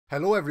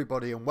Hello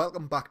everybody and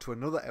welcome back to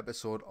another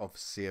episode of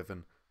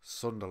Saving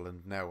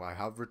Sunderland. Now I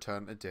have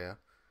returned today.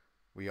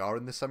 We are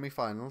in the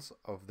semi-finals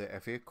of the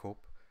FA Cup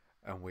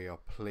and we are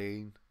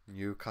playing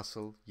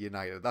Newcastle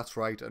United. That's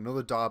right,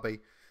 another derby.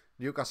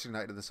 Newcastle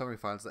United in the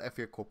semi-finals of the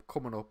FA Cup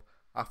coming up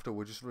after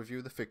we just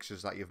review the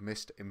fixtures that you've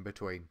missed in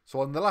between.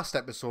 So on the last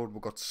episode we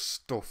got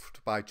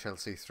stuffed by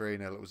Chelsea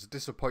 3-0. It was a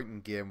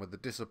disappointing game with a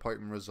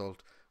disappointing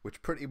result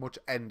which pretty much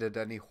ended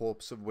any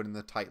hopes of winning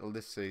the title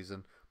this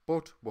season.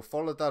 But we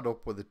followed that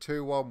up with a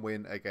 2-1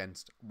 win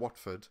against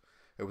Watford.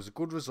 It was a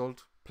good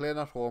result, playing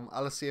at home,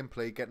 Alisson in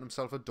play, getting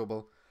himself a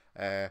double.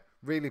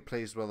 Really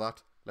pleased with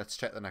that. Let's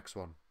check the next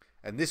one.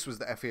 And this was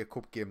the FA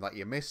Cup game that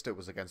you missed. It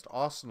was against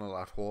Arsenal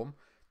at home.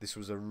 This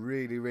was a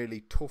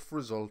really tough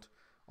result.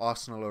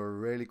 Arsenal are a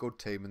really good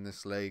team in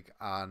this league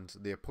and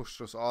they pushed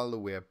us all the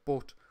way.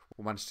 But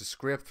we managed to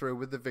scrape through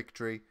with the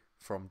victory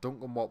from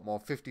Duncan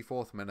Watmore,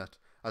 54th minute.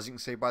 As you can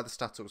see by the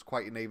stats, it was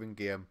quite an even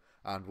game.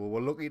 And we were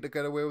lucky to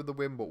get away with the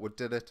win, but we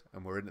did it,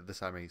 and we're into the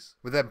semis.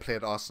 We then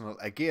played Arsenal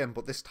again,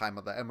 but this time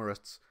at the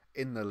Emirates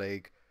in the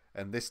league,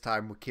 and this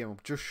time we came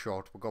up just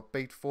short. We got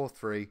beat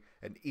 4-3,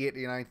 an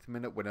 89th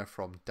minute winner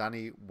from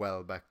Danny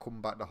Welbeck,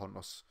 come back to haunt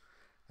us.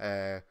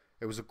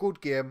 It was a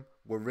good game.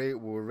 We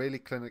were really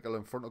clinical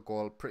in front of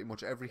goal. Pretty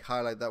much every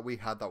highlight that we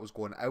had that was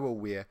going our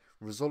way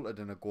resulted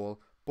in a goal,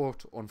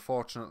 but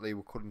unfortunately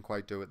we couldn't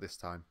quite do it this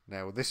time.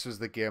 Now this was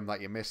the game that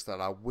you missed that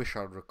I wish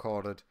I'd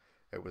recorded.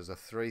 It was a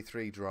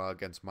 3-3 draw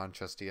against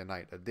Manchester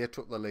United. They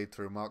took the lead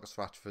through Marcus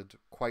Rashford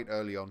quite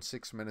early on,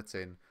 6 minutes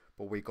in,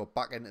 but we got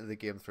back into the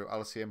game through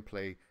Alisson in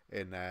play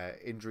in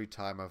injury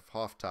time of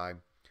half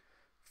time.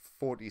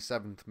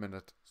 47th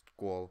minute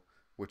goal,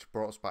 which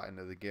brought us back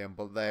into the game.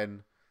 But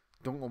then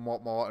Duncan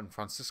Watmore and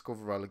Francisco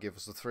Varela gave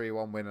us a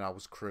 3-1 win and I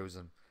was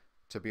cruising.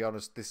 To be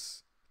honest,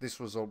 this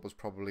result was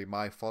probably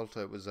my fault.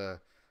 It was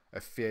a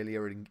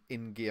failure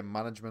in game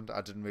management.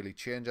 I didn't really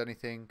change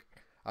anything.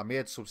 I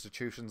made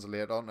substitutions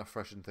later on to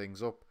freshen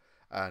things up,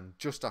 and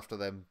just after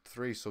them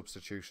 3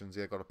 substitutions,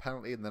 they got a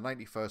penalty in the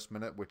 91st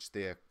minute, which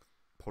they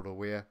put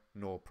away,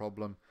 no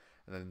problem.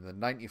 And then in the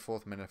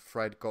 94th minute,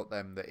 Fred got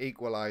them the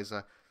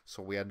equaliser,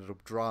 so we ended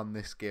up drawing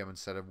this game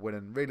instead of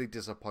winning. Really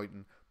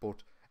disappointing,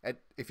 but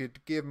if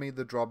you'd give me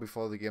the draw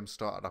before the game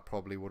started, I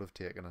probably would have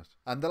taken it.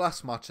 And the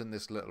last match in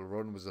this little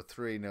run was a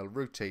 3-0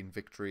 routine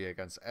victory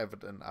against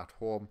Everton at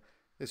home.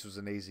 This was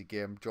an easy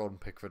game. Jordan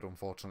Pickford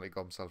unfortunately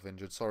got himself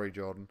injured. Sorry,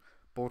 Jordan.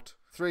 But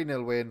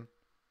 3-0 win,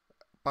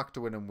 back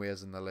to winning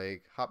ways in the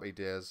league, happy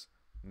days.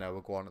 Now we're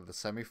going to the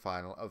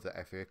semi-final of the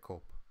FA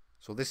Cup.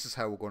 So this is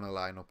how we're going to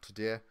line up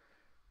today.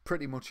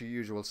 Pretty much a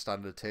usual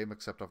standard team,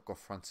 except I've got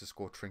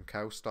Francisco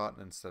Trincao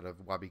starting instead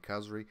of Wabi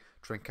Kazri.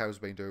 Trincao's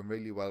been doing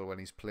really well when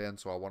he's playing,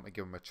 so I want to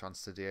give him a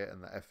chance today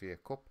in the FA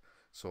Cup.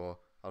 So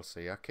I'll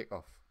see you kick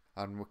off.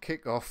 And we'll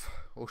kick off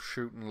us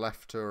shooting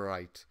left to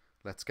right.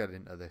 Let's get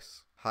into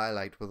this.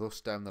 Highlight with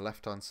us down the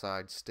left hand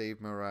side,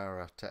 Steve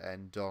Moreira to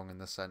Ndong in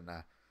the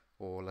centre.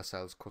 Oh,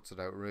 Lascelles cuts it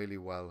out really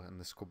well, and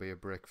this could be a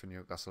break for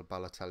Newcastle.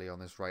 Balotelli on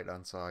this right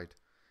hand side.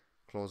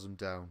 Close him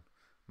down.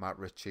 Matt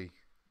Ritchie.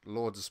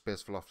 Loads of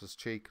space for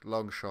Loftus-Cheek.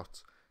 Long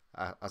shots.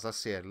 As I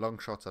said, long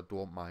shots I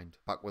don't mind.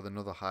 Back with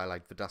another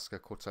highlight.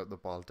 Vidaska cuts out the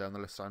ball down the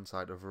left hand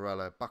side of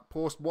Varela. Back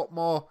post,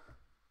 Watmore.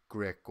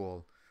 Great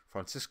goal.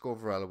 Francisco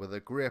Varela with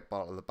a great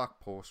ball to the back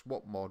post.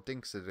 Watmore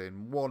dinks it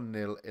in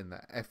 1-0 in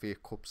the FA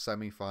Cup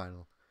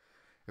semi-final.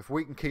 If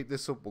we can keep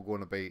this up, we're going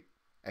to be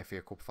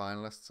FA Cup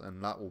finalists,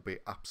 and that will be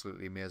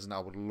absolutely amazing. I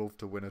would love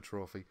to win a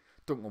trophy.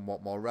 Duncan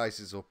Watmore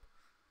rises up,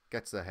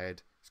 gets the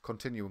head. He's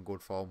continuing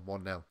good form,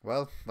 1-0.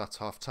 Well, that's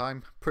half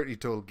time. Pretty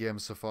dull game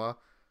so far.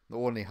 The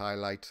only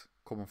highlight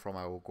coming from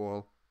our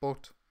goal.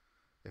 But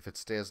if it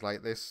stays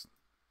like this,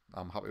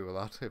 I'm happy with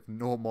that. If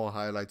no more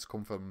highlights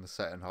come from the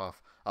second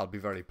half, I'll be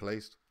very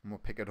pleased. And we'll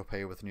pick it up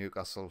here with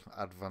Newcastle.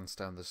 Advance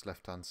down this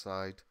left-hand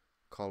side.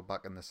 Call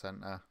back in the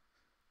centre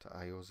to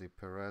Ayoze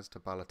Perez, to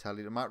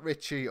Balotelli, to Matt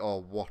Ritchie.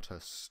 Oh, what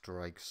a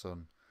strike,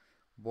 son.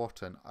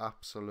 What an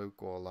absolute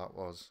goal that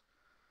was.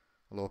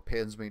 Although it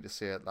pains me to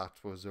say it, that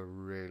was a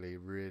really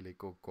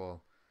good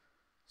goal.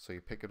 So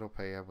you pick it up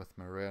here with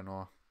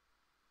Moreno.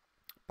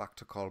 Back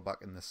to call back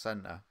in the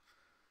centre.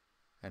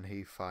 And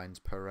he finds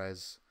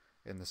Perez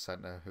in the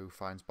centre, who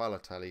finds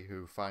Balotelli,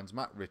 who finds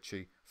Matt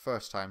Ritchie.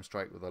 First time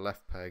strike with a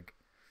left peg.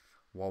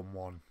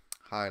 1-1.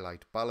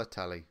 Highlight,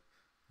 Balotelli.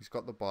 He's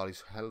got the ball,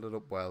 he's held it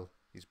up well.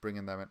 He's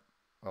bringing them in.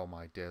 Oh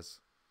my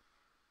days.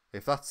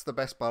 If that's the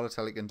best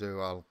Balotelli can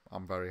do,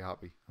 I'm very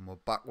happy. And we're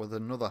back with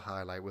another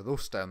highlight with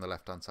us down the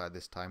left hand side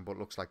this time, but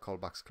looks like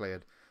callback's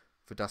cleared.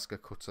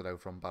 Vidaska cuts it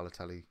out from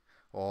Balotelli.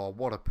 Oh,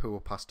 what a poor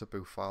pass to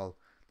Boufal.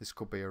 This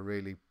could be a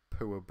really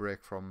poor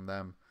break from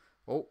them.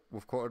 Oh,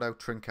 we've cut it out.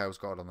 Trincao's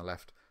got it on the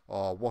left.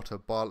 Oh, what a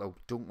ball out.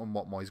 Duncan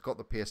Watmore. He's got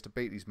the pace to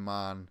beat his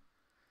man.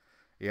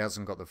 He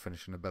hasn't got the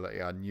finishing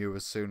ability. I knew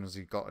as soon as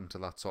he got into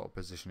that sort of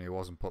position he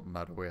wasn't putting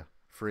that away.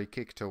 Free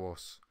kick to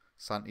us.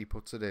 Santi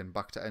puts it in.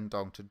 Back to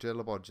Ndong to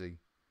Djilabodji.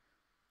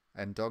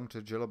 Ndong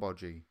to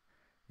Djilabodji.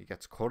 He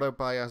gets cut out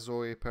by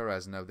Azoe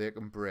Perez. Now they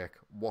can break.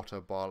 What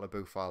a ball to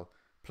Boufal.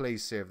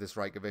 Please save this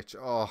Rajkovic.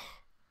 Oh,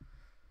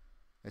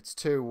 It's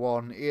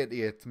 2-1,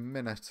 88th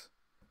minute.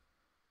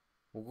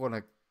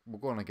 We're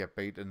gonna get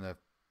beat in the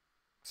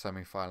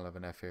semi-final of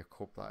an FA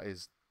Cup. That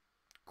is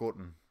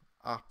gutting,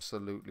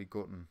 absolutely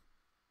gutting.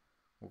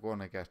 We're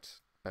gonna get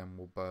Ben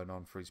will burn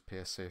on for his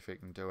pace, see if he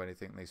can do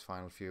anything in these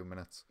final few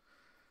minutes.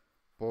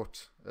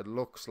 But it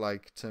looks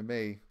like, to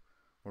me,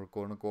 we're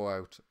going to go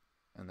out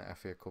in the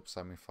FA Cup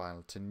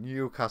semi-final to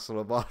Newcastle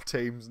of all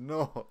teams.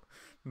 No,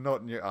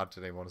 not New. I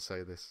didn't even want to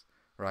say this.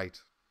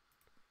 Right.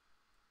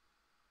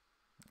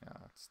 Yeah,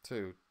 it's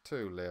too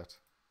late.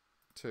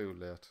 Too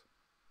late.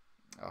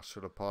 I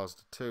should have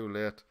paused. Too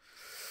late.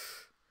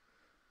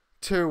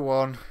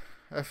 2-1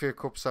 FA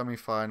Cup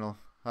semi-final.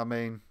 I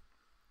mean,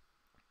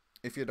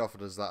 if you'd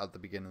offered us that at the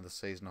beginning of the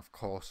season, of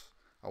course,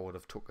 I would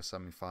have took a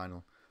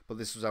semi-final. But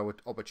this was our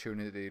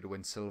opportunity to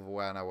win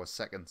silverware in our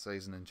second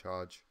season in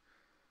charge.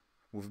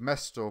 We've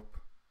messed up.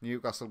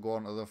 Newcastle go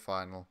on to the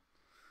final.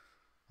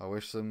 I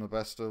wish them the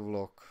best of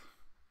luck.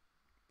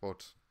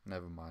 But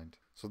never mind.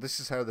 So this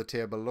is how the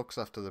table looks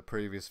after the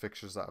previous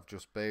fixtures that have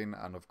just been.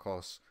 And of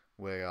course,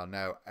 we are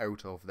now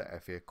out of the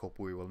FA Cup.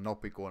 We will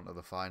not be going to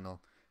the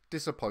final.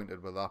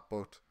 Disappointed with that,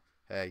 but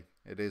hey,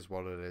 it is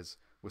what it is.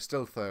 We're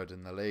still third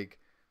in the league.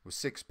 With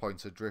 6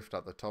 points adrift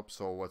at the top,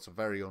 so it's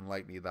very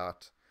unlikely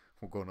that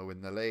we're going to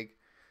win the league.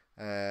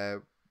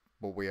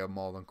 But we are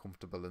more than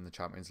comfortable in the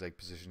Champions League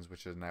positions,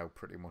 which are now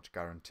pretty much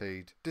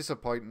guaranteed.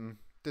 Disappointing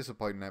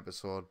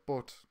episode,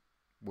 but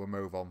we'll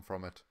move on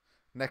from it.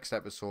 Next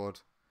episode,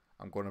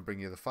 I'm going to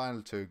bring you the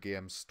final 2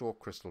 games, Stoke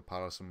Crystal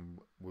Palace, and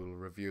we'll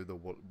review the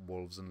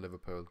Wolves and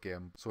Liverpool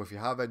game. So if you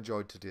have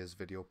enjoyed today's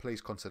video, please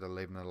consider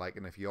leaving a like,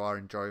 and if you are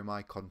enjoying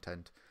my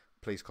content,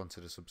 please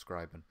consider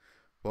subscribing.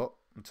 But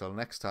until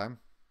next time,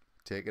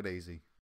 take it easy.